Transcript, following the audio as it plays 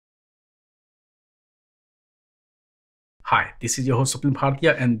Hi, this is your host Swapnil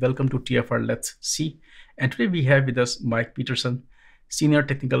Bhartia and welcome to TFiR Let's See. And today we have with us Mike Petersen, Senior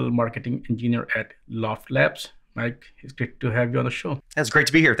Technical Marketing Engineer at Loft Labs. Mike, it's great to have you on the show. It's great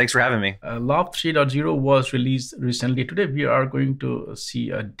to be here. Thanks for having me. Loft 3.0 was released recently. Today we are going to see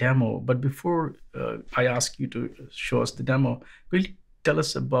a demo. But before I ask you to show us the demo, will you tell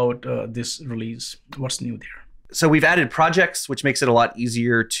us about this release? What's new there? So we've added projects, which makes it a lot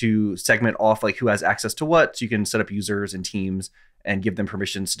easier to segment off like who has access to what. So you can set up users and teams and give them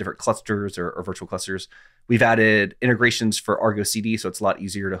permissions to different clusters or virtual clusters. We've added integrations for Argo CD, so it's a lot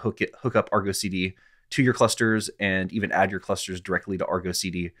easier to hook up Argo CD to your clusters and even add your clusters directly to Argo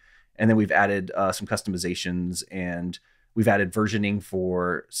CD. And then we've added some customizations, and we've added versioning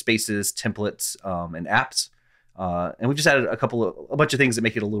for spaces, templates, and apps. And we've just added a bunch of things that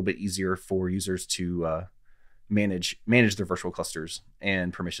make it a little bit easier for users to manage their virtual clusters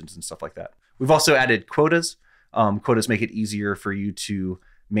and permissions and stuff like that. We've also added quotas. Quotas make it easier for you to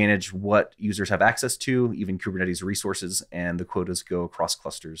manage what users have access to, even Kubernetes resources, and the quotas go across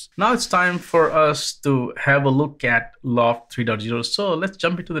clusters. Now it's time for us to have a look at Loft 3.0. So let's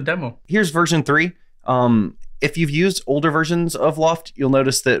jump into the demo. Here's version 3. If you've used older versions of Loft, you'll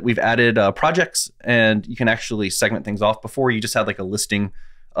notice that we've added projects, and you can actually segment things off. Before, you just had like a listing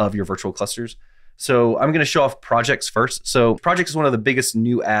of your virtual clusters. So I'm going to show off projects first. So projects is one of the biggest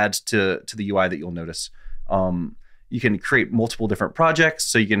new adds to the UI that you'll notice. You can create multiple different projects.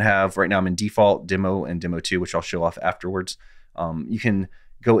 So you can have, right now I'm in default, demo, and demo 2, which I'll show off afterwards. You can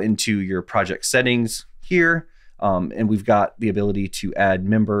go into your project settings here, and we've got the ability to add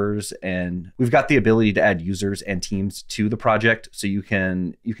members, and we've got the ability to add users and teams to the project. So you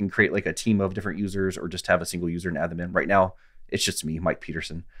can create like a team of different users or just have a single user and add them in. Right now, it's just me, Mike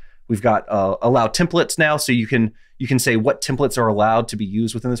Petersen. We've got allow templates now, so you can say what templates are allowed to be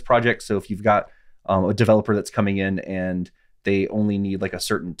used within this project. So if you've got a developer that's coming in and they only need like a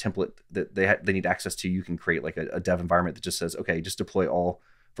certain template that they need access to, you can create like a dev environment that just says, okay, just deploy all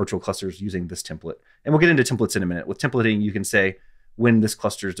virtual clusters using this template. And we'll get into templates in a minute. With templating, you can say when this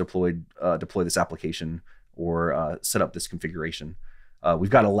cluster is deployed, deploy this application or set up this configuration.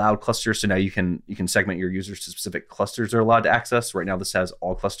 We've got allowed clusters, so now you can segment your users to specific clusters they're allowed to access. Right now, this has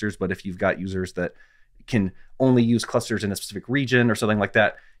all clusters, but if you've got users that can only use clusters in a specific region or something like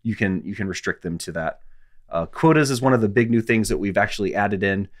that, you can restrict them to that. Quotas is one of the big new things that we've actually added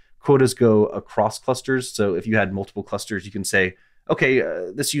in. Quotas go across clusters, so if you had multiple clusters, you can say, okay,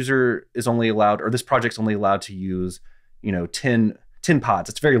 this user is only allowed, or this project's only allowed to use, 10 pods.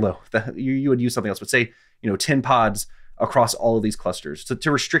 It's very low. You would use something else, but say, 10 pods across all of these clusters,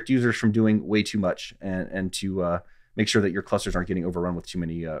 to restrict users from doing way too much and to make sure that your clusters aren't getting overrun with too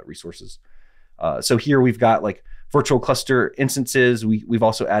many resources. So here we've got like virtual cluster instances. We've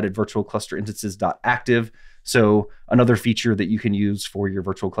also added virtual cluster instances.active. So another feature that you can use for your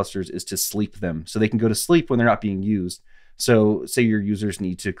virtual clusters is to sleep them, so they can go to sleep when they're not being used. So say your users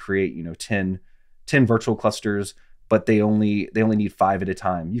need to create 10 virtual clusters, but they only need 5 at a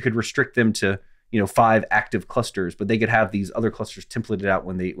time. You could restrict them to 5 active clusters, but they could have these other clusters templated out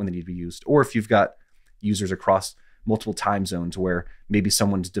when they need to be used. Or if you've got users across multiple time zones where maybe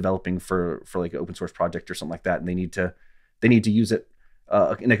someone's developing for like an open source project or something like that, and they need to use it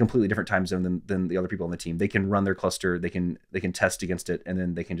in a completely different time zone than the other people on the team, they can run their cluster, they can test against it, and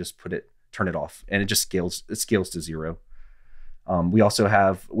then they can just turn it off, and it just scales to 0. We also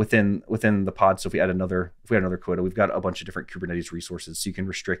have within the pod, so if we add another quota, we've got a bunch of different Kubernetes resources. So you can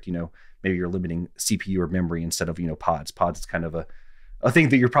restrict, maybe you're limiting CPU or memory instead of, pods. Pods is kind of a thing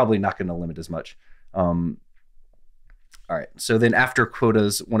that you're probably not going to limit as much. All right, so then after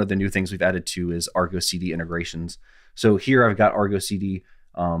quotas, one of the new things we've added to is Argo CD integrations. So here I've got Argo CD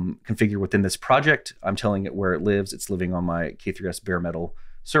configured within this project. I'm telling it where it lives. It's living on my K3s bare metal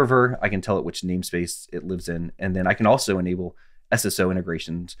server. I can tell it which namespace it lives in. And then I can also enable SSO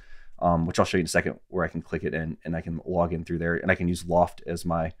integrations, which I'll show you in a second, where I can click it in and I can log in through there, and I can use Loft as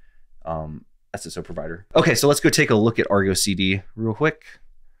my SSO provider. Okay, so let's go take a look at Argo CD real quick.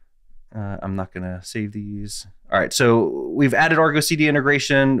 I'm not gonna save these. All right, so we've added Argo CD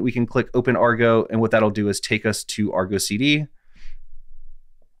integration. We can click Open Argo, and what that'll do is take us to Argo CD.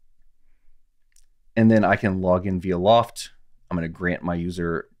 And then I can log in via Loft. I'm gonna grant my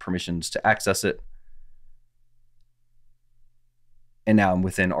user permissions to access it. And now I'm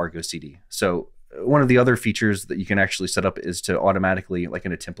within Argo CD. So one of the other features that you can actually set up is to automatically, like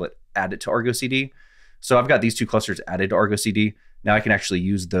in a template, add it to Argo CD. So I've got these 2 clusters added to Argo CD. Now I can actually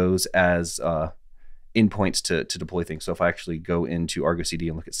use those as endpoints to deploy things. So if I actually go into Argo CD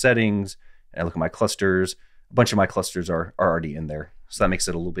and look at settings, and I look at my clusters, a bunch of my clusters are already in there. So that makes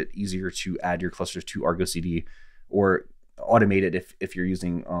it a little bit easier to add your clusters to Argo CD, or automate it if you're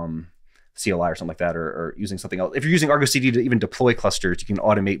using CLI or something like that, or using something else. If you're using Argo CD to even deploy clusters, you can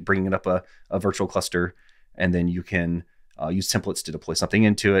automate bringing up a virtual cluster, and then you can use templates to deploy something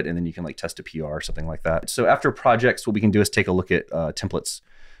into it, and then you can like test a PR or something like that. So after projects, what we can do is take a look at templates.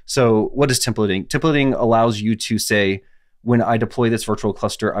 So what is templating? Templating allows you to say, when I deploy this virtual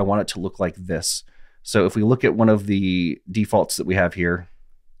cluster, I want it to look like this. So if we look at one of the defaults that we have here,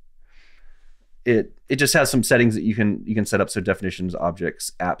 it just has some settings that you can set up. So definitions,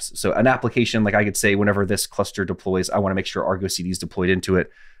 objects, apps. So an application, like I could say, whenever this cluster deploys, I want to make sure Argo CD is deployed into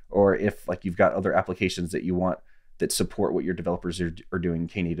it. Or if like you've got other applications that you want that support what your developers are doing,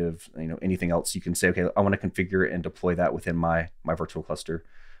 Knative, anything else, you can say, okay, I want to configure and deploy that within my virtual cluster.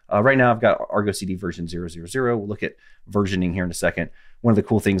 Right now I've got Argo CD version 000. We'll look at versioning here in a second. One of the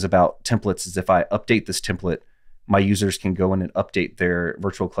cool things about templates is if I update this template, my users can go in and update their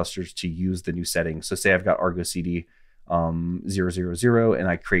virtual clusters to use the new settings. So say I've got Argo CD 000, and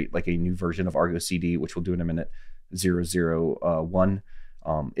I create like a new version of Argo CD, which we'll do in a minute, 001.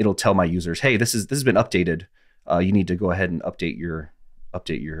 It'll tell my users, hey, this has been updated. You need to go ahead and update your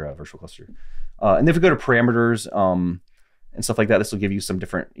virtual cluster. And then if we go to parameters and stuff like that, this will give you some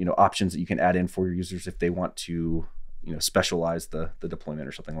different options that you can add in for your users if they want to specialize the deployment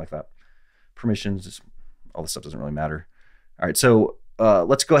or something like that. Permissions, all this stuff doesn't really matter. All right, so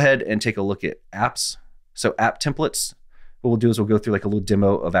let's go ahead and take a look at apps. So app templates, what we'll do is we'll go through like a little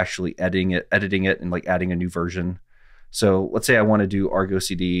demo of actually editing it and like adding a new version. So let's say I want to do Argo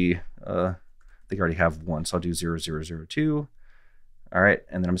CD, I think I already have one, so I'll do 0002. All right,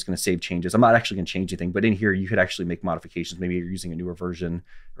 and then I'm just going to save changes. I'm not actually going to change anything, but in here you could actually make modifications. Maybe you're using a newer version,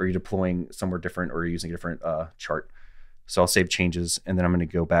 or you're deploying somewhere different, or you're using a different chart. So I'll save changes, and then I'm going to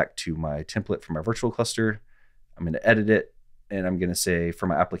go back to my template for my virtual cluster. I'm going to edit it, and I'm going to say for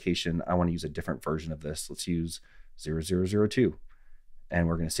my application, I want to use a different version of this. Let's use 0002, and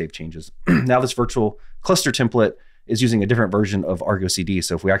we're going to save changes. Now this virtual cluster template is using a different version of Argo CD.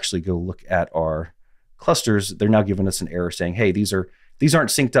 So if we actually go look at our clusters, they're now giving us an error saying, hey, these aren't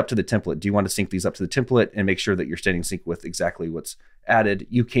synced up to the template. Do you want to sync these up to the template and make sure that you're staying in sync with exactly what's added?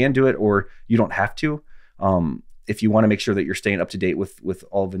 You can do it, or you don't have to. If you want to make sure that you're staying up to date with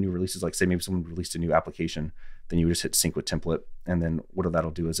all the new releases, like say maybe someone released a new application, then you would just hit sync with template. And then what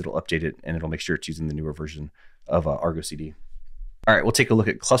that'll do is it'll update it, and it'll make sure it's using the newer version of Argo CD. All right, we'll take a look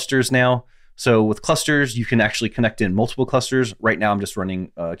at clusters now. So with clusters, you can actually connect in multiple clusters. Right now, I'm just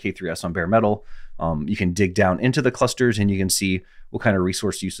running K3s on bare metal. You can dig down into the clusters, and you can see what kind of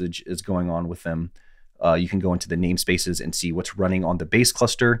resource usage is going on with them. You can go into the namespaces and see what's running on the base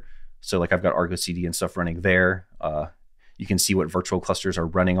cluster. So like I've got Argo CD and stuff running there. You can see what virtual clusters are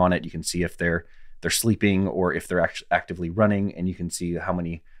running on it. You can see if they're sleeping or if they're actively running, and you can see how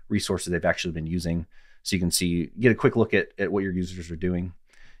many resources they've actually been using. So you can get a quick look at what your users are doing.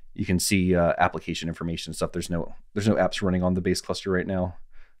 You can see application information and stuff. There's no apps running on the base cluster right now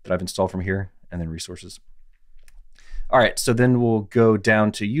that I've installed from here, and then resources. All right, so then we'll go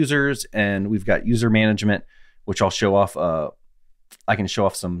down to users, and we've got user management, which I'll show off. I can show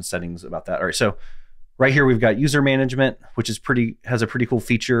off some settings about that. All right, so right here we've got user management, which has a pretty cool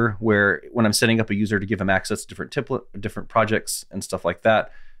feature where when I'm setting up a user to give them access to different projects and stuff like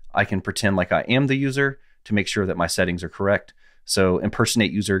that, I can pretend like I am the user to make sure that my settings are correct. So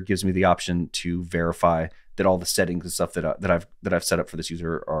impersonate user gives me the option to verify that all the settings and stuff that I've set up for this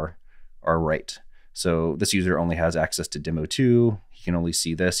user are right. So this user only has access to demo 2. He can only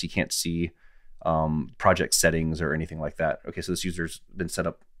see this. He can't see project settings or anything like that. Okay, so this user's been set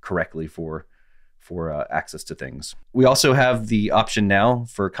up correctly for access to things. We also have the option now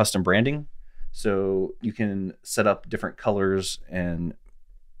for custom branding. So you can set up different colors and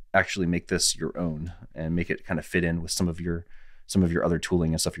actually make this your own and make it kind of fit in with some of your other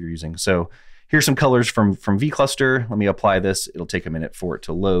tooling and stuff you're using. So here's some colors from vCluster. Let me apply this. It'll take a minute for it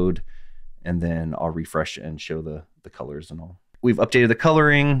to load, and then I'll refresh and show the colors and all. We've updated the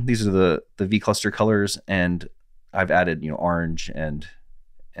coloring. These are the vCluster colors, and I've added orange and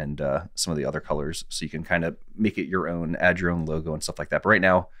some of the other colors, so you can kind of make it your own, add your own logo and stuff like that. But right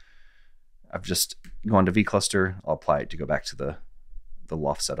now, I've just gone to vCluster. I'll apply it to go back to the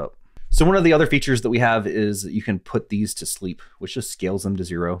Loft setup. So one of the other features that we have is that you can put these to sleep, which just scales them to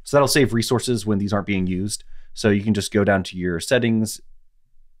 0. So that'll save resources when these aren't being used. So you can just go down to your settings,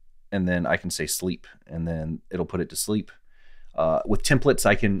 and then I can say sleep, and then it'll put it to sleep. With templates,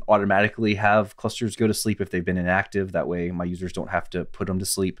 I can automatically have clusters go to sleep if they've been inactive. That way my users don't have to put them to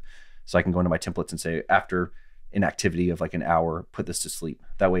sleep. So I can go into my templates and say, after inactivity of like an hour, put this to sleep.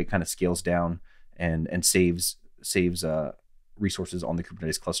 That way it kind of scales down and saves resources on the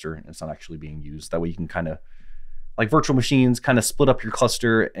Kubernetes cluster, and it's not actually being used. That way you can kind of like virtual machines kind of split up your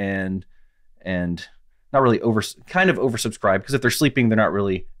cluster and not really kind of oversubscribe, because if they're sleeping, they're not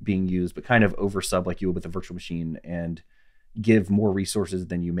really being used, but kind of oversub like you would with a virtual machine and give more resources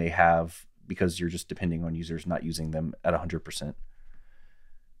than you may have because you're just depending on users not using them at 100%.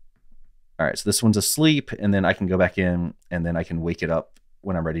 All right, so this one's asleep, and then I can go back in and then I can wake it up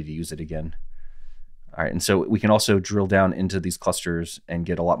when I'm ready to use it again. All right, and so we can also drill down into these clusters and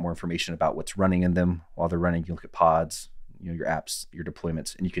get a lot more information about what's running in them while they're running. You look at pods, your apps, your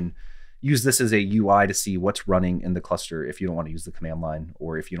deployments, and you can use this as a UI to see what's running in the cluster if you don't want to use the command line,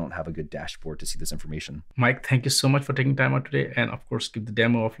 or if you don't have a good dashboard to see this information. Mike, thank you so much for taking time out today, and of course, give the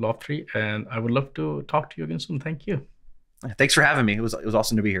demo of Loft 3. And I would love to talk to you again soon. Thank you. Thanks for having me. It was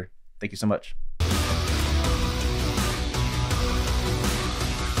awesome to be here. Thank you so much.